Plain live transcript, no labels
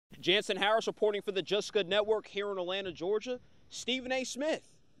Jansen Harris reporting for the Just Good Network here in Atlanta, Georgia. Stephen A. Smith,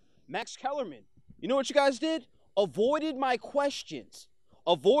 Max Kellerman. You know what you guys did? Avoided my questions.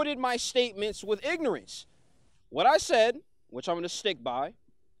 Avoided my statements with ignorance. What I said, which I'm going to stick by,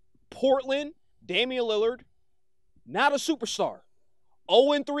 Portland, Damian Lillard, not a superstar.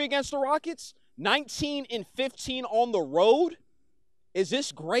 0-3 against the Rockets, 19-15 on the road. Is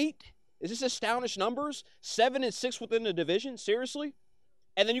this great? Is this astounding numbers? 7-6 within the division? Seriously?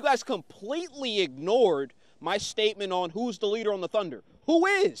 And then you guys completely ignored my statement on who's the leader on the Thunder. Who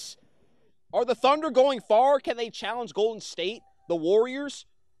is? Are the Thunder going far? Can they challenge Golden State, the Warriors?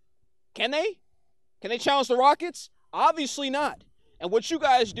 Can they? Can they challenge the Rockets? Obviously not. And what you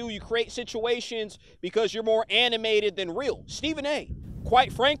guys do, you create situations because you're more animated than real. Stephen A.,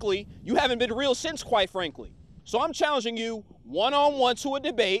 quite frankly, you haven't been real since, quite frankly. So I'm challenging you one-on-one to a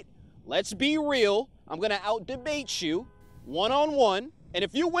debate. Let's be real. I'm going to out-debate you one-on-one. And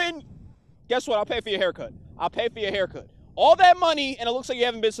if you win, guess what? I'll pay for your haircut. I'll pay for your haircut. All that money, and it looks like you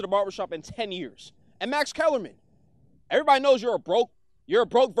haven't been to the barbershop in 10 years. And Max Kellerman, everybody knows you're a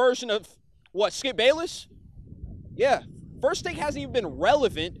broke version of, what, Skip Bayless? Yeah. First Take hasn't even been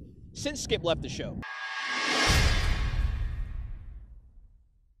relevant since Skip left the show.